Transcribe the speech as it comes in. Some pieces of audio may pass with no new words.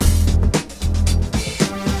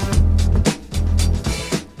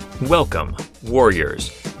Welcome,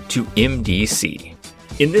 warriors, to MDC.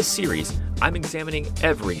 In this series, I'm examining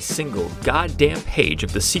every single goddamn page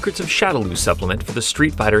of the Secrets of Shadaloo supplement for the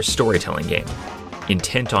Street Fighter storytelling game,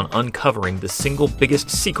 intent on uncovering the single biggest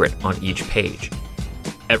secret on each page.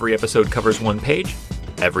 Every episode covers one page,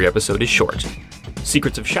 every episode is short.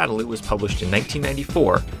 Secrets of Shadaloo was published in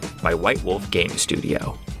 1994 by White Wolf Game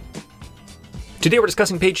Studio. Today we're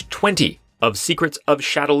discussing page 20 of Secrets of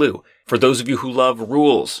Shadaloo. For those of you who love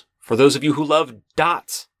rules, for those of you who love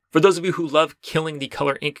dots, for those of you who love killing the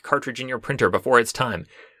color ink cartridge in your printer before it's time,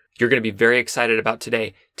 you're going to be very excited about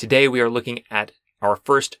today. Today we are looking at our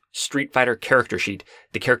first Street Fighter character sheet,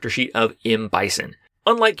 the character sheet of M. Bison.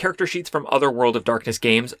 Unlike character sheets from other World of Darkness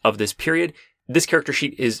games of this period, this character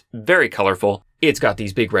sheet is very colorful. It's got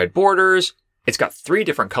these big red borders. It's got 3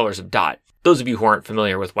 different colors of dot. Those of you who aren't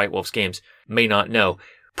familiar with White Wolf's games may not know.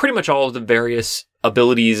 Pretty much all of the various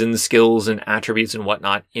abilities and skills and attributes and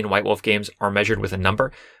whatnot in White Wolf games are measured with a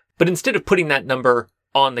number. But instead of putting that number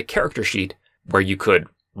on the character sheet where you could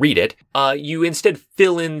read it, you instead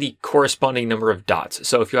fill in the corresponding number of dots.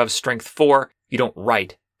 So if you have strength 4, you don't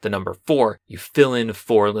write the number 4, you fill in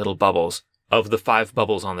 4 little bubbles of the 5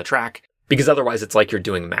 bubbles on the track, because otherwise it's like you're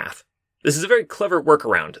doing math. This is a very clever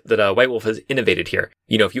workaround that White Wolf has innovated here.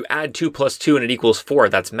 You know, if you add 2 plus 2 and it equals 4,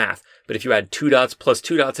 that's math. But if you add 2 dots plus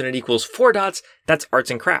 2 dots and it equals 4 dots, that's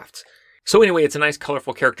arts and crafts. So anyway, it's a nice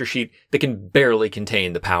colorful character sheet that can barely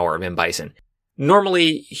contain the power of M. Bison.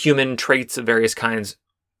 Normally, human traits of various kinds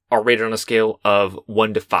are rated on a scale of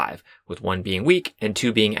 1 to 5, with 1 being weak and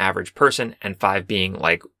 2 being average person and 5 being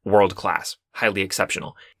like world class, highly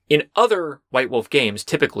exceptional. In other White Wolf games,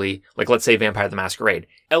 typically, like let's say Vampire the Masquerade,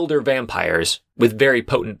 elder vampires with very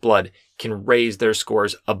potent blood can raise their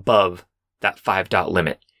scores above that 5-dot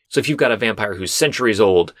limit. So if you've got a vampire who's centuries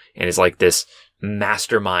old and is like this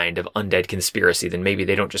mastermind of undead conspiracy, then maybe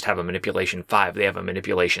they don't just have a manipulation 5, they have a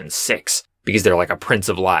manipulation 6, because they're like a prince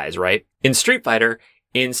of lies, right? In Street Fighter,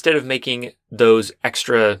 instead of making those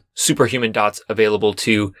extra superhuman dots available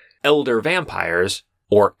to elder vampires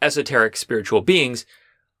or esoteric spiritual beings,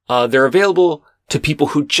 they're available to people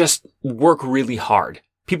who just work really hard.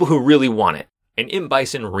 People who really want it. And M.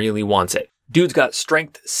 Bison really wants it. Dude's got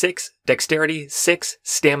strength 6, dexterity 6,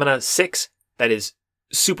 stamina 6. That is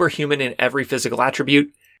superhuman in every physical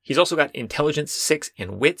attribute. He's also got intelligence 6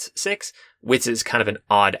 and wits 6. Wits is kind of an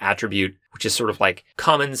odd attribute, which is sort of like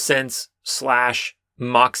common sense /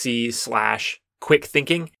 moxie / quick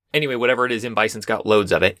thinking. Anyway, whatever it is, M. Bison's got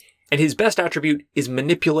loads of it. And his best attribute is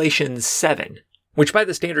manipulation 7. Which by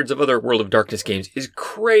the standards of other World of Darkness games is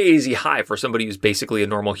crazy high for somebody who's basically a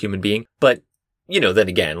normal human being. But, you know, then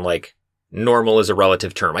again, like, normal is a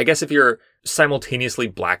relative term. I guess if you're simultaneously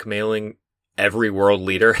blackmailing every world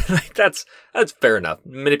leader, that's fair enough.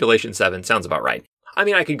 Manipulation 7 sounds about right. I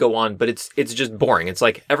mean, I could go on, but it's just boring. It's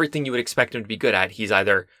like everything you would expect him to be good at, he's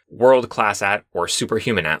either world class at or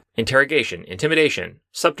superhuman at. Interrogation, intimidation,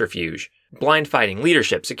 subterfuge, blind fighting,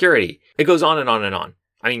 leadership, security. It goes on and on and on.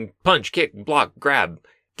 I mean, punch, kick, block, grab.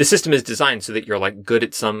 The system is designed so that you're like good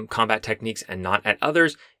at some combat techniques and not at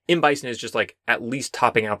others. M. Bison is just like at least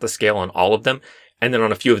topping out the scale on all of them. And then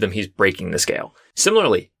on a few of them, he's breaking the scale.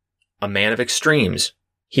 Similarly, a man of extremes.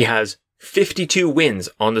 He has 52 wins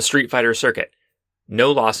on the Street Fighter circuit.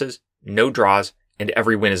 No losses, no draws, and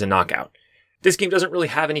every win is a knockout. This game doesn't really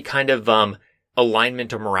have any kind of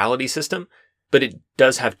alignment or morality system, but it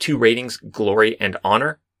does have 2 ratings, glory and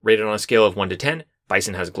honor, rated on a scale of 1 to 10.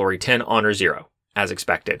 Bison has glory 10, honor 0, as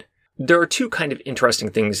expected. There are 2 kind of interesting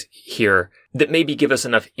things here that maybe give us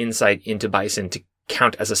enough insight into Bison to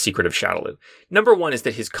count as a secret of Shadaloo. Number 1 is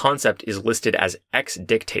that his concept is listed as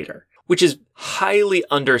ex-dictator, which is highly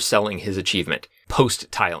underselling his achievement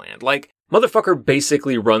post-Thailand. Like, motherfucker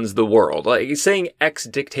basically runs the world. Like, saying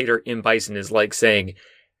ex-dictator M. Bison is like saying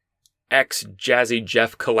ex-Jazzy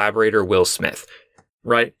Jeff collaborator Will Smith,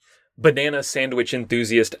 right? Banana sandwich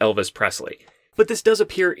enthusiast Elvis Presley. But this does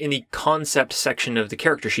appear in the concept section of the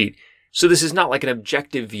character sheet, so this is not like an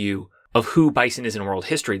objective view of who Bison is in world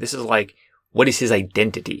history. This is like, what is his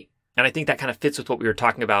identity? And I think that kind of fits with what we were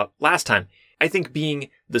talking about last time. I think being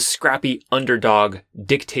the scrappy underdog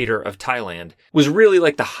dictator of Thailand was really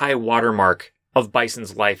like the high watermark of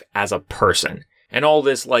Bison's life as a person. And all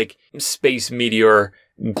this like space meteor,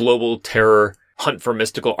 global terror, hunt for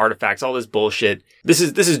mystical artifacts, all this bullshit. This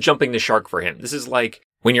is jumping the shark for him. This is like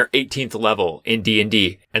when you're 18th level in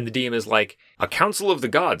D&D and the DM is like, a council of the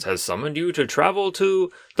gods has summoned you to travel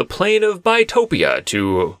to the plane of Bytopia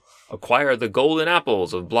to acquire the golden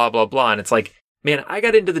apples of blah, blah, blah. And it's like, man, I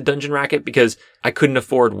got into the dungeon racket because I couldn't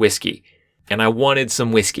afford whiskey and I wanted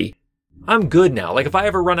some whiskey. I'm good now. Like, if I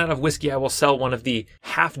ever run out of whiskey, I will sell one of the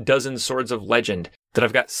half-dozen swords of legend that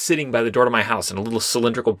I've got sitting by the door to my house in a little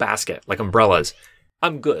cylindrical basket, like umbrellas.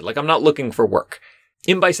 I'm good. Like, I'm not looking for work.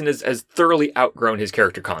 M. Bison has thoroughly outgrown his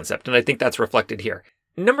character concept, and I think that's reflected here.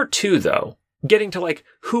 Number 2, though, getting to, like,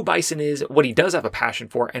 who Bison is, what he does have a passion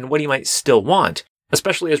for, and what he might still want,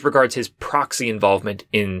 especially as regards his proxy involvement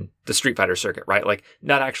in the Street Fighter circuit, right? Like,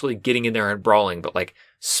 not actually getting in there and brawling, but, like,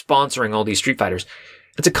 sponsoring all these Street Fighters.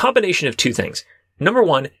 It's a combination of 2 things. Number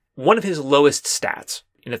 1, one of his lowest stats,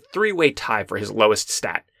 in a 3-way tie for his lowest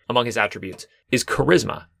stat among his attributes, is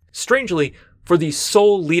charisma. Strangely, for the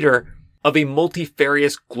sole leader of a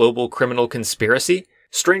multifarious global criminal conspiracy,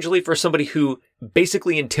 strangely for somebody who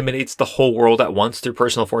basically intimidates the whole world at once through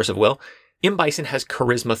personal force of will, M. Bison has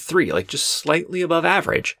charisma 3, like just slightly above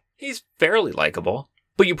average. He's fairly likable,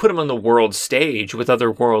 but you put him on the world stage with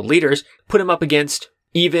other world leaders, put him up against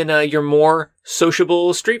even your more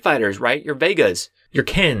sociable Street Fighters, right? Your Vegas, your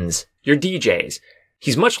Kens, your DJs.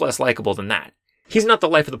 He's much less likable than that. He's not the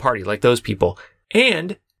life of the party like those people.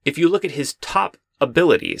 And if you look at his top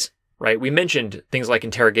abilities, right? We mentioned things like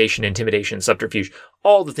interrogation, intimidation, subterfuge,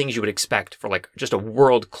 all the things you would expect for like just a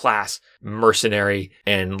world-class mercenary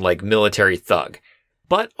and like military thug.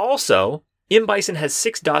 But also, M. Bison has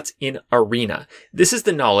 6 dots in Arena. This is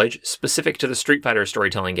the knowledge specific to the Street Fighter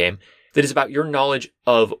storytelling game that is about your knowledge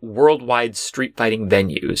of worldwide street fighting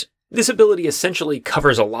venues. This ability essentially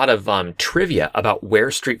covers a lot of trivia about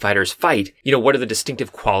where Street Fighters fight. You know, what are the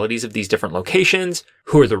distinctive qualities of these different locations?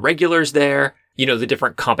 Who are the regulars there? You know, the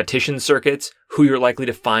different competition circuits, who you're likely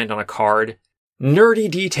to find on a card.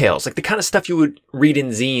 Nerdy details, like the kind of stuff you would read in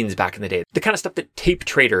zines back in the day. The kind of stuff that tape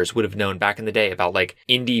traders would have known back in the day about like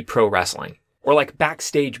indie pro wrestling. Or like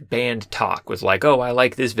backstage band talk was like, oh, I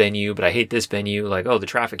like this venue, but I hate this venue. Like, oh, the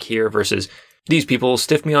traffic here versus these people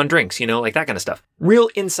stiff me on drinks, you know, like that kind of stuff. Real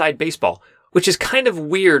inside baseball, which is kind of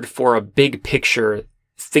weird for a big picture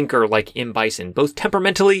thinker like M. Bison, both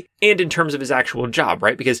temperamentally and in terms of his actual job,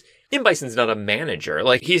 right? Because M. Bison's not a manager.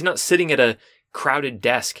 Like, he's not sitting at a crowded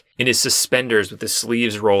desk in his suspenders with his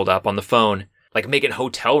sleeves rolled up on the phone, like making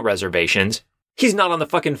hotel reservations. He's not on the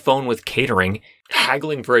fucking phone with catering,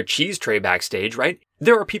 haggling for a cheese tray backstage, right?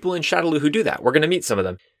 There are people in Shadaloo who do that. We're going to meet some of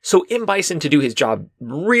them. So M. Bison, to do his job,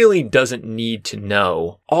 really doesn't need to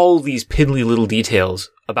know all these piddly little details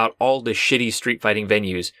about all the shitty street fighting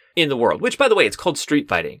venues in the world, which, by the way, it's called street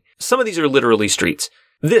fighting. Some of these are literally streets.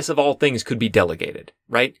 This, of all things, could be delegated,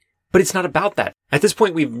 right? But it's not about that. At this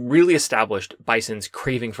point, we've really established Bison's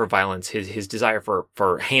craving for violence, his desire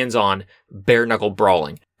for hands-on, bare-knuckle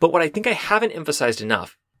brawling. But what I think I haven't emphasized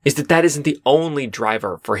enough is that that isn't the only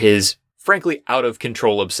driver for his, frankly,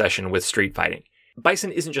 out-of-control obsession with street fighting.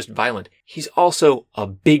 Bison isn't just violent, he's also a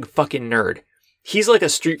big fucking nerd. He's like a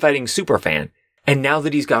street fighting superfan. And now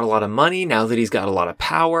that he's got a lot of money, now that he's got a lot of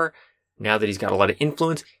power, now that he's got a lot of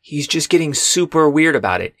influence, he's just getting super weird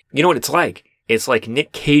about it. You know what it's like? It's like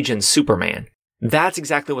Nick Cage and Superman. That's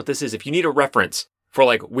exactly what this is. If you need a reference for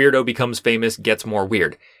like weirdo becomes famous, gets more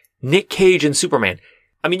weird. Nick Cage and Superman.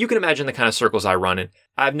 I mean, you can imagine the kind of circles I run in.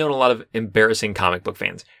 I've known a lot of embarrassing comic book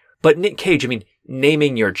fans. But Nick Cage, I mean,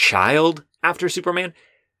 naming your child after Superman?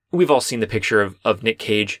 We've all seen the picture of Nick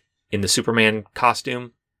Cage in the Superman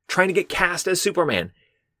costume, trying to get cast as Superman.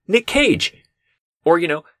 Nick Cage. Or, you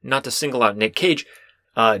know, not to single out Nick Cage,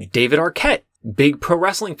 David Arquette, big pro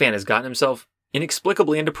wrestling fan, has gotten himself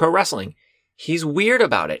inexplicably into pro wrestling. He's weird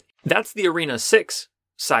about it. That's the Arena 6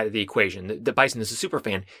 side of the equation. The Bison is a super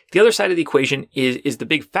fan. The other side of the equation is the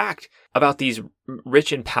big fact about these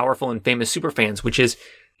rich and powerful and famous super fans, which is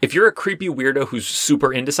if you're a creepy weirdo who's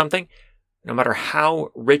super into something, no matter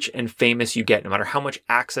how rich and famous you get, no matter how much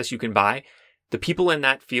access you can buy, the people in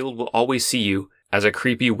that field will always see you as a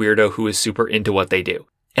creepy weirdo who is super into what they do.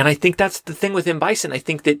 And I think that's the thing with M. Bison. I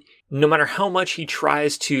think that no matter how much he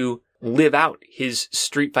tries to live out his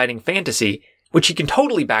street fighting fantasy, which he can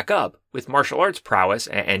totally back up with martial arts prowess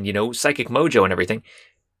and you know, psychic mojo and everything,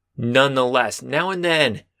 nonetheless, now and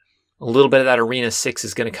then, a little bit of that Arena 6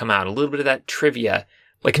 is going to come out, a little bit of that trivia,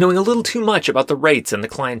 like knowing a little too much about the rates and the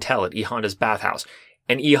clientele at E. Honda's bathhouse.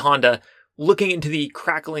 And E. Honda, looking into the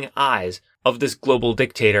crackling eyes of this global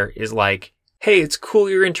dictator, is like, hey, it's cool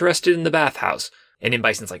you're interested in the bathhouse. And M.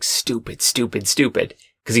 Bison's like, stupid, stupid, stupid.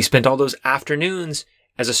 Because he spent all those afternoons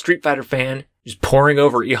as a Street Fighter fan just poring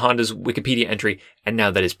over E. Honda's Wikipedia entry, and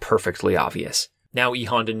now that is perfectly obvious. Now E.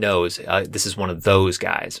 Honda knows this is one of those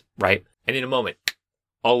guys, right? And in a moment,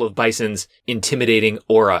 all of Bison's intimidating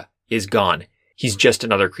aura is gone. He's just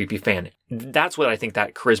another creepy fan. That's what I think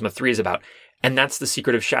that Charisma 3 is about. And that's the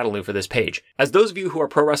secret of Shadaloo for this page. As those of you who are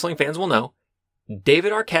pro wrestling fans will know,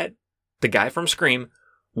 David Arquette, the guy from Scream,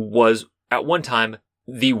 was at one time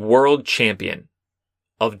the world champion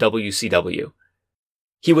of WCW.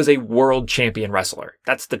 He was a world champion wrestler.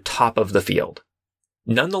 That's the top of the field.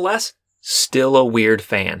 Nonetheless, still a weird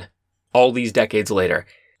fan. All these decades later.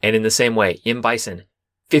 And in the same way, M. Bison,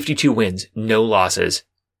 52 wins, no losses.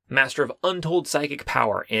 Master of untold psychic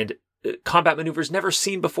power and combat maneuvers never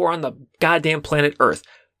seen before on the goddamn planet Earth.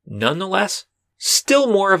 Nonetheless,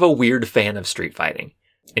 still more of a weird fan of street fighting.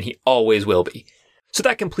 And he always will be. So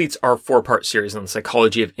that completes our 4-part series on the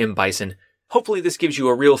psychology of M. Bison. Hopefully this gives you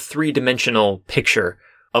a real 3-dimensional picture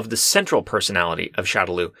of the central personality of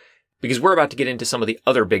Shadaloo, because we're about to get into some of the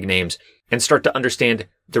other big names and start to understand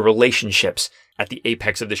the relationships at the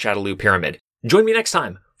apex of the Shadaloo pyramid. Join me next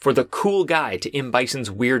time for the cool guy to M. Bison's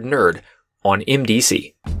weird nerd on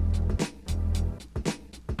MDC.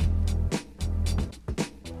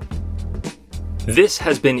 This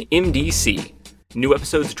has been MDC. New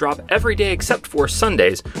episodes drop every day except for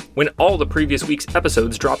Sundays, when all the previous week's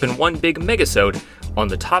episodes drop in one big megasode on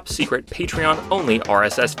the top secret Patreon-only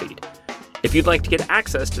RSS feed. If you'd like to get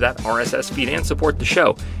access to that RSS feed and support the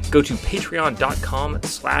show, go to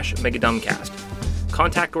patreon.com/megadumbcast.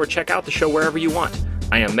 Contact or check out the show wherever you want.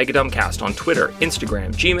 I am Megadumbcast on Twitter,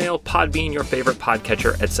 Instagram, Gmail, Podbean, your favorite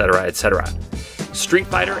podcatcher, etc., etc. Street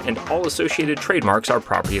Fighter and all associated trademarks are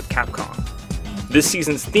property of Capcom. This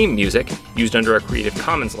season's theme music, used under a Creative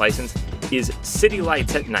Commons license, is City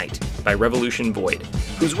Lights at Night by Revolution Void,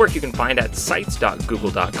 whose work you can find at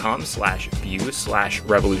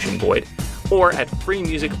sites.google.com/view/Revolution Void or at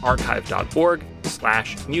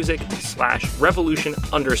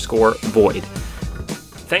freemusicarchive.org/music/revolution_void.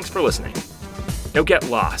 Thanks for listening. Now get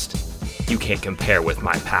lost. You can't compare with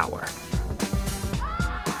my power.